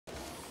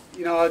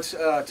You know, it's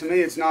to me,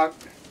 it's not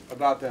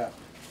about that.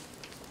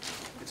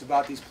 It's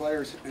about these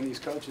players and these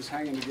coaches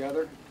hanging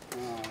together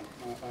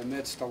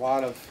amidst a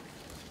lot of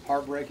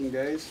heartbreaking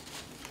days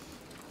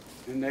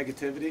and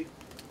negativity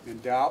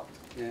and doubt,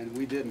 and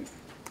we didn't.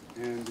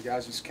 And the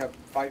guys just kept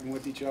fighting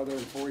with each other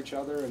and for each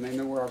other, and they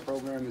knew where our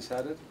program is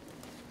headed.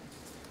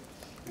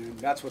 And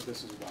that's what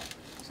this is about.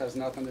 This has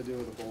nothing to do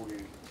with a bowl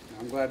game.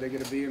 I'm glad they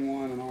get a B in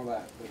one and all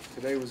that, but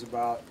today was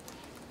about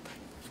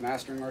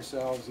mastering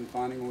ourselves and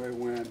finding a way to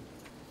win.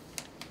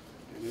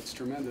 And it's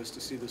tremendous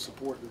to see the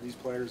support that these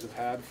players have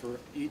had for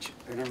each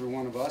and every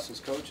one of us as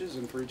coaches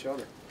and for each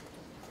other.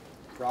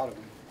 I'm proud of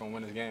them. I'm going to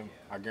win this game.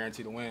 I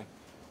guarantee to win.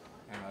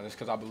 And that's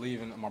because I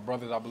believe in my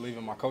brothers, I believe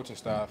in my coaching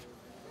staff,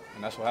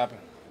 and that's what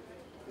happened.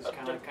 It was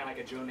kind of like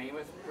a Joe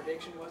Namath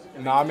prediction, was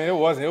it? No, I mean, it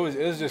wasn't. It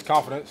was just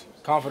confidence.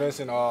 Confidence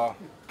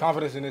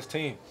in this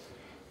team.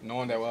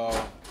 Knowing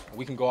that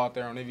we can go out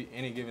there on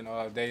any given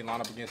day,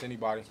 line up against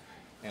anybody,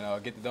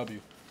 and get the W.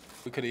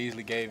 We could have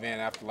easily gave in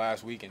after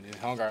last week and just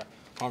hung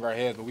our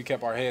heads, but we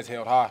kept our heads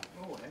held high.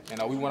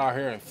 And we went out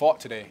here and fought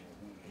today.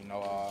 You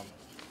know,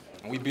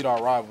 and we beat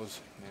our rivals,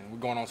 and we're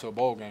going on to a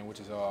bowl game, which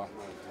is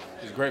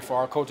great for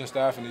our coaching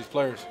staff and these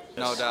players.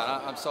 No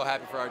doubt. I'm so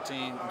happy for our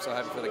team. I'm so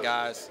happy for the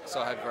guys.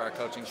 So happy for our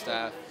coaching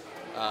staff.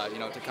 You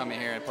know, to come in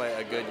here and play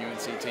a good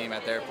UNC team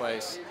at their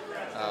place.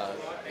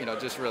 You know,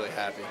 just really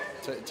happy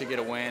to get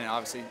a win. And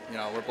obviously, you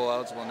know, we're bowl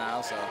eligible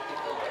now, so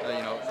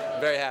you know,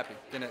 very happy.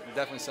 Gonna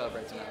definitely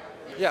celebrate tonight.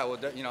 Yeah, well,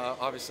 you know,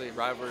 obviously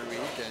rivalry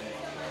week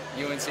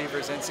and UNC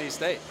versus NC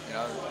State. You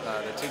know,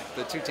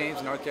 the two teams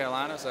in North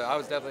Carolina. So I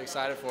was definitely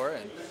excited for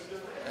it.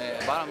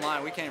 And bottom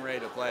line, we came ready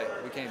to play.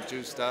 We came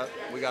juiced up.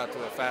 We got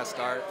to a fast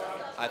start.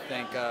 I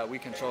think we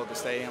controlled the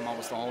stadium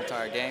almost the whole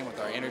entire game with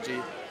our energy.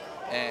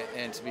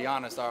 And to be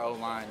honest, our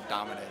O-line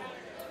dominated.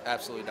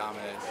 Absolutely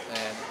dominated.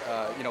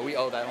 And, you know, we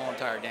owe that whole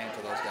entire game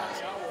to those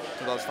guys,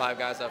 to those 5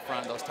 guys up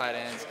front, those tight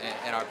ends,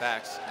 and our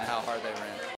backs, and how hard they ran.